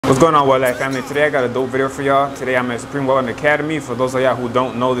What's going on, WeldLab family? Today I got a dope video for y'all. Today I'm at Supreme Welding Academy. For those of y'all who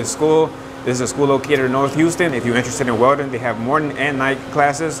don't know this school, this is a school located in North Houston. If you're interested in welding, they have morning and night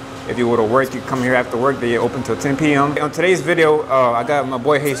classes. If you go to work, you come here after work. They open till 10 p.m. On today's video, I got my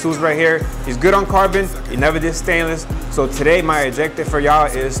boy Jesus right here. He's good on carbon. He never did stainless. So today my objective for y'all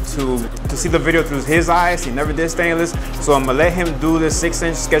is to see the video through his eyes. He never did stainless. So I'm gonna let him do this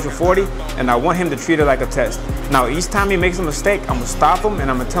 6-inch schedule 40, and I want him to treat it like a test. Now each time he makes a mistake, I'm gonna stop him and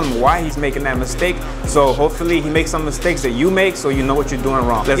I'm gonna tell him why he's making that mistake. So hopefully he makes some mistakes that you make so you know what you're doing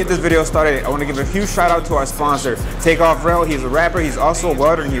wrong. Let's get this video started. I want to give a huge shout out to our sponsor, Takeoff Weld. He's a rapper, he's also a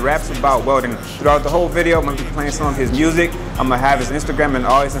welder, and he raps about welding. Throughout the whole video, I'm going to be playing some of his music. I'm going to have his Instagram and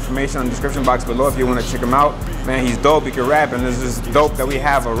all his information in the description box below if you want to check him out. Man, he's dope, he can rap, and it's just dope that we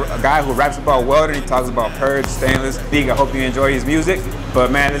have a guy who raps about welding. He talks about purge, stainless, big. I hope you enjoy his music.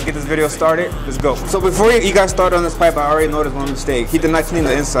 But man, let's get this video started. Let's go. So before he got started on this pipe, I already noticed one mistake. He did not clean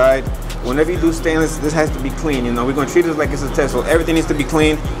the inside. Whenever you do stainless, this has to be clean. You know, we're gonna treat this like it's a test, so everything needs to be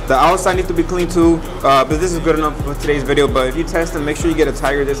clean. The outside needs to be clean too. But this is good enough for today's video. But if you test them, make sure you get a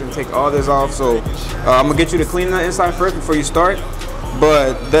tire this and take all this off. So I'm gonna get you to clean the inside first before you start.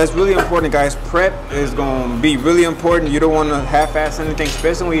 But that's really important, guys. Prep is gonna be really important. You don't want to half-ass anything,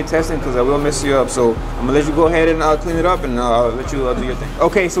 especially when you're testing, because I will mess you up. So I'm gonna let you go ahead and clean it up, and I'll let you do your thing.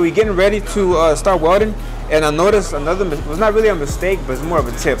 Okay, so we're getting ready to start welding. And I noticed another, it was not really a mistake, but it's more of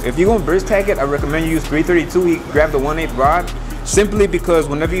a tip. If you're gonna bridge tack it, I recommend you use 332. You grab the 1/8 rod, simply because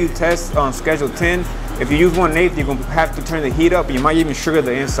whenever you test on schedule 10, if you use 1/8, you're gonna have to turn the heat up. You might even sugar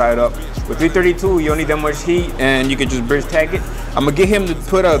the inside up. With 332, you don't need that much heat, and you can just bridge tack it. I'm gonna get him to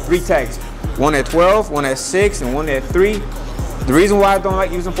put 3 tacks, one at 12, one at 6, and one at 3. The reason why I don't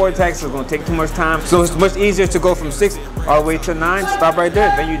like using 4 tacks is it's gonna take too much time. So it's much easier to go from 6 all the way to 9. Stop right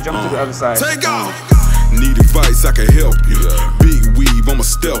there, then you jump to the other side. Take off. Need advice, I can help you. Big weave, I'm a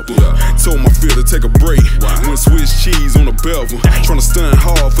stepper. Told my field to take a break. Went Swiss cheese on the bevel. Tryna stun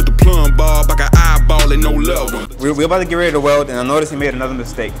hard for the plumb bob. I got eyeball at no level. We're about to get ready to weld, and I noticed he made another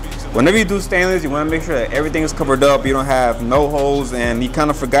mistake. Whenever you do stainless, you want to make sure that everything is covered up. You don't have no holes, and he kind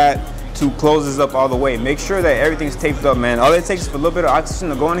of forgot to close this up all the way. Make sure that everything's taped up, man. All it takes is for a little bit of oxygen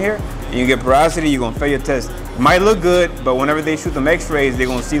to go in here, and you get porosity. You're gonna fail your test. It might look good, but whenever they shoot them X-rays, they're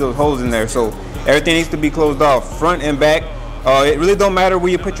gonna see those holes in there. So everything needs to be closed off, front and back. It really don't matter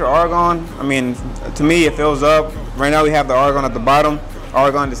where you put your argon. I mean, to me, it fills up. Right now, we have the argon at the bottom.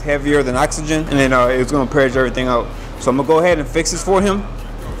 Argon is heavier than oxygen, and then it's gonna purge everything out. So I'm gonna go ahead and fix this for him,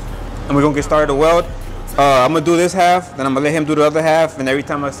 and we're gonna get started to weld. I'm gonna do this half, then I'm gonna let him do the other half, and every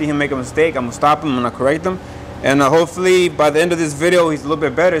time I see him make a mistake, I'm gonna stop him, I'm gonna correct him. And hopefully by the end of this video, he's a little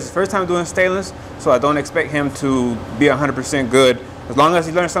bit better. It's his first time doing stainless, so I don't expect him to be 100% good. As long as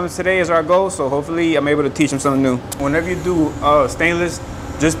he learns something today is our goal, so hopefully I'm able to teach him something new. Whenever you do stainless,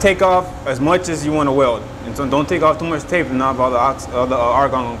 just take off as much as you want to weld. And so don't take off too much tape, and now all the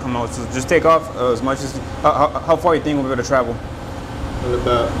argon will come out. So just take off as much as, how far you think we'll be able to travel?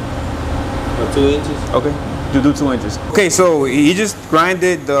 About 2 inches. Okay, do 2 inches. Okay, so he just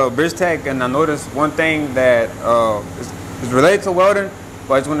grinded the bridge tack, and I noticed one thing that is related to welding,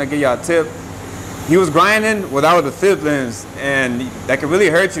 but I just want to give y'all a tip. He was grinding without the flip lens, and that can really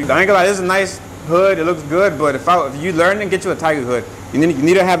hurt you. I ain't gonna lie, this is a nice hood, it looks good, but if you learn, get you a Tiger hood. You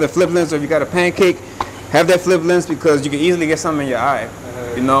need to have the flip lens, or if you got a pancake, have that flip lens, because you can easily get something in your eye.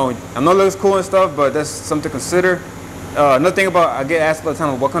 You know, I know it looks cool and stuff, but that's something to consider. Another thing about, I get asked all the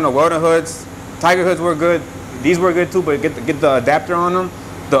time, what kind of welding hoods? Tiger hoods were good. These were good too, but get the adapter on them.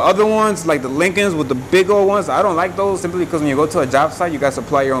 The other ones, like the Lincolns with the big old ones, I don't like those, simply because when you go to a job site, you got to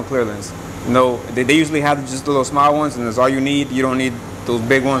supply your own clear lens. You know, they usually have just the little small ones, and that's all you need. You don't need those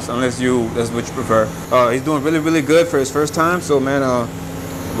big ones unless that's what you prefer. He's doing really, really good for his first time. So man,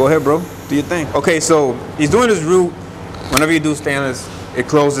 go ahead, bro, do your thing. Okay, so he's doing his root. Whenever you do stainless, it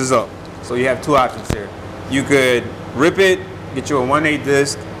closes up. So you have 2 options here. You could rip it, get you a 1/8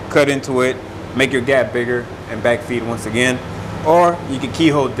 disc, cut into it, make your gap bigger, and back feed once again. Or you can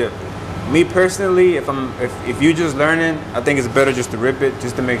keyhole dip. Me personally, if you're just learning, I think it's better just to rip it,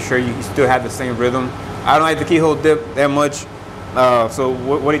 just to make sure you still have the same rhythm. I don't like the keyhole dip that much. So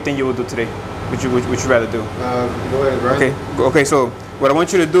what do you think you will do today? What you rather do? Go ahead, right? Okay. So what I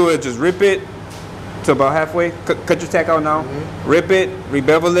want you to do is just rip it to about halfway. Cut your tack out now. Rip it,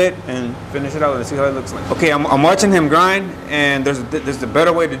 rebevel it, and finish it out and see how it looks like. Okay, I'm watching him grind, and there's a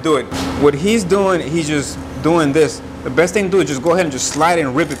better way to do it. What he's doing, he's just doing this. The best thing to do is just go ahead and just slide it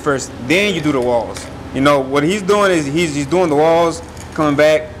and rip it first. Then you do the walls. You know, what he's doing is he's doing the walls, coming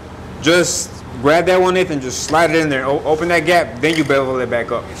back. Just grab that 1/8 and just slide it in there. Open that gap, then you bevel it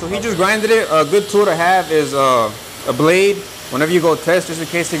back up. So he just grinded it. A good tool to have is a blade. whenever you go test, just in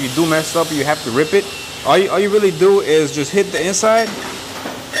case if you do mess up, you have to rip it. All you really do is just hit the inside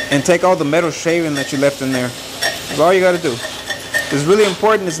and take all the metal shaving that you left in there. That's all you gotta do. It's really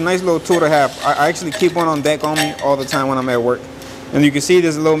important. It's a nice little tool to have. I actually keep one on deck on me all the time when I'm at work. And you can see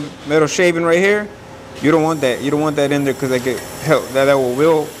there's a little metal shaving right here. You don't want that. You don't want that in there because that could help. That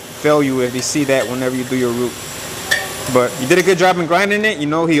will fail you if you see that whenever you do your root. But you did a good job in grinding it. You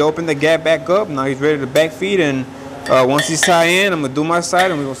know, he opened the gap back up. Now he's ready to back feed. And once he's tie in, I'm gonna do my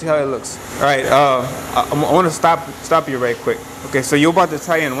side and we're gonna see how it looks. All right, I want to stop you right quick. Okay, so you're about to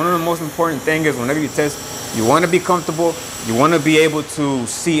tie in. One of the most important things is whenever you test, you want to be comfortable. You want to be able to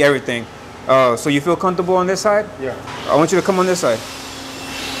see everything. So you feel comfortable on this side? Yeah. I want you to come on this side.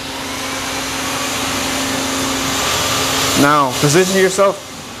 Now, position yourself.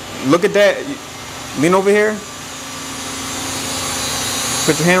 Look at that. Lean over here.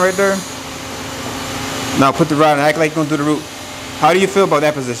 Put your hand right there. Now put the rod and act like you're going to do the root. How do you feel about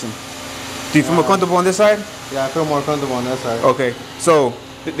that position? Do you feel more comfortable on this side? Yeah, I feel more comfortable on that side. Okay. So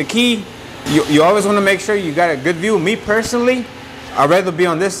the key, you always want to make sure you got a good view. Me personally, I'd rather be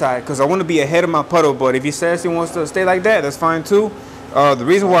on this side because I want to be ahead of my puddle. But if he says he wants to stay like that, that's fine too. The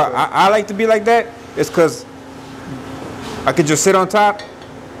reason why I like to be like that is because I could just sit on top,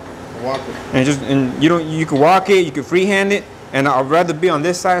 Walk it. and you can walk it, you can freehand it, and I'd rather be on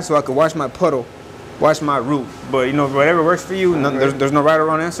this side so I could watch my puddle, watch my root. But you know, whatever works for you, there's no right or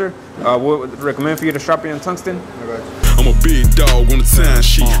wrong answer. Would recommend for you to sharpen your tungsten. I'm a big dog on the time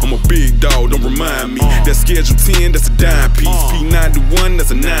sheet. I'm a big dog, don't remind me. That schedule 10, that's a dime piece. P91, that's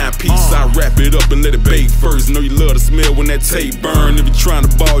a 9-piece. I wrap it up and let it bake first. Know you love the smell when that tape burn. If you're trying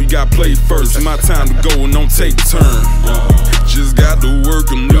to ball, you gotta play first. It's my time to go and don't take turn. Just got to work,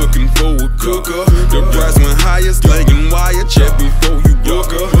 I'm looking for a cooker. The price went higher, slanging wire. Check before you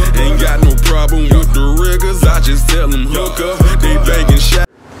book her. Ain't got no problem with the riggers. I just tell them hook up. They banging shot.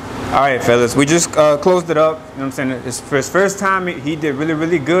 All right, fellas, we just closed it up. You know what I'm saying? For his first time, he did really,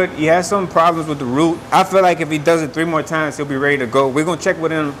 really good. He has some problems with the root. I feel like if he does it 3 more times, he'll be ready to go. We're gonna check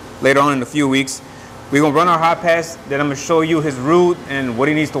with him later on in a few weeks. We're gonna run our hot pass, then I'm gonna show you his root and what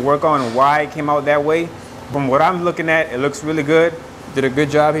he needs to work on and why it came out that way. From what I'm looking at, it looks really good. Did a good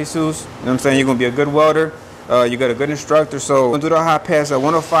job, Jesus. You know what I'm saying? You're gonna be a good welder. You got a good instructor. So I'm gonna do the hot pass at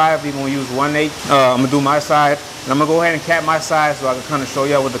 105. We're gonna use 1/8. I'm gonna do my side. And I'm gonna go ahead and cap my side so I can kind of show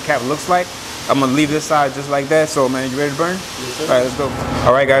y'all what the cap looks like. I'm gonna leave this side just like that. So man, you ready to burn? Yes, sir. All right, let's go.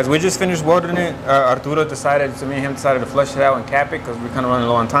 All right, guys, we just finished welding it. Arturo decided, so me and him decided to flush it out and cap it because we're kind of running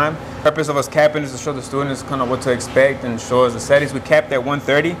low on time. The purpose of us capping is to show the students kind of what to expect and show us the settings. We capped at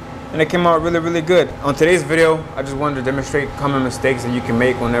 130 and it came out really, really good. On today's video, I just wanted to demonstrate common mistakes that you can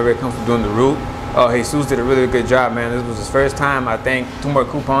make whenever it comes to doing the root. Jesus did a really good job, man. This was his first time. I think 2 more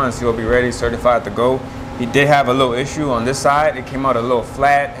coupons, he'll be ready, certified to go. He did have a little issue on this side. It came out a little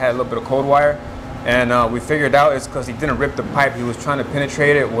flat, had a little bit of cold wire. And we figured out it's because he didn't rip the pipe. He was trying to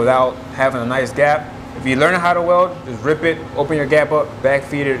penetrate it without having a nice gap. If you're learning how to weld, just rip it, open your gap up, back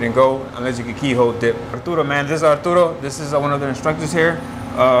feed it, and go, unless you can keyhole dip. Arturo, man, this is Arturo. This is one of the instructors here.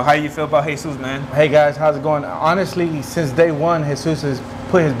 How do you feel about Jesus, man? Hey guys, how's it going? Honestly, since day one, Jesus has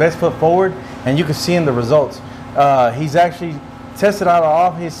put his best foot forward, and you can see in the results. He's actually tested out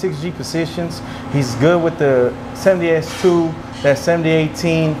all his 6G positions. He's good with the 70S2, that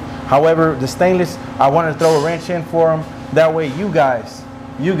 7018. However, the stainless, I wanted to throw a wrench in for him. That way you guys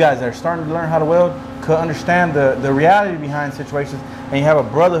that are starting to learn how to weld could understand the reality behind situations, and you have a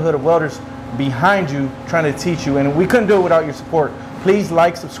brotherhood of welders behind you trying to teach you. And we couldn't do it without your support. Please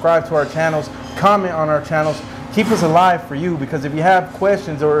like, subscribe to our channels, comment on our channels. Keep us alive for you, because if you have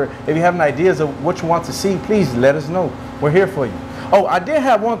questions or if you have ideas of what you want to see, please let us know. We're here for you. Oh, I did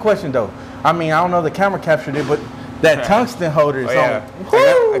have one question though. I mean, I don't know if the camera captured it, but that tungsten holder is yeah.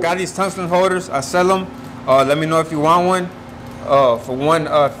 I got these tungsten holders. I sell them. Let me know if you want one. For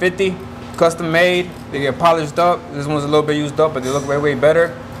 $150, custom made. They get polished up. This one's a little bit used up, but they look way, way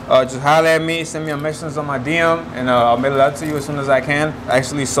better. Just holler at me, send me a message on my DM, and I'll mail it out to you as soon as I can. I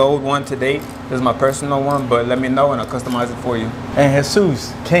actually sold one to date. This is my personal one, but let me know and I'll customize it for you. And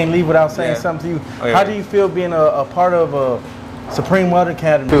Jesus, can't leave without saying something to you. Oh, yeah. How do you feel being a part of Supreme Welding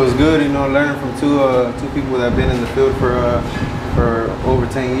Academy? Feels good, you know, learning from two people that have been in the field for over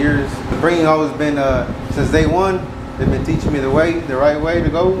 10 years. The bringing always been since day one. They've been teaching me the right way to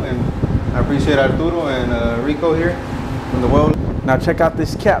go, and I appreciate Arturo and Rico here from the Weld. Now check out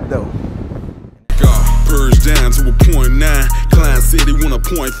this cap though. Purge down to a .9. Client said he want a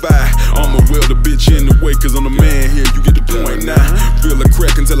 .5. I'ma weld a bitch anyway, cause I'm the man here, you get the point now. Feel a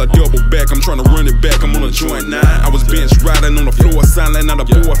crack until I double back, I'm trying to run it back, I'm on a joint now. I was bench riding on the floor, silent, now the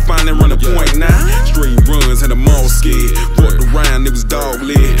boy finally run a point now. Straight runs, had them all scared. Fucked around, it was dog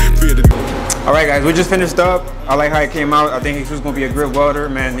leg. All right, guys, we just finished up. I like how it came out. I think he was gonna be a great welder,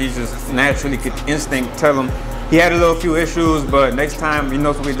 man. He just naturally could instinct tell him. He had a little few issues, but next time he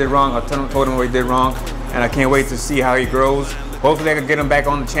knows what we did wrong. I told him what he did wrong, and I can't wait to see how he grows. Hopefully I can get him back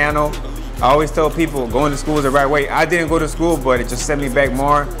on the channel. I always tell people going to school is the right way. I didn't go to school, but it just set me back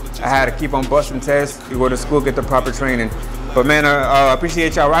more. I had to keep on busting tests. You go to school, get the proper training. But man, I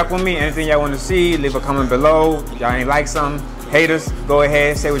appreciate y'all rock with me. Anything y'all want to see, leave a comment below. Y'all ain't like something, haters, go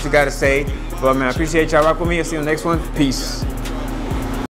ahead, say what you gotta say. But man, I appreciate y'all rock with me. I'll see you in the next one. Peace.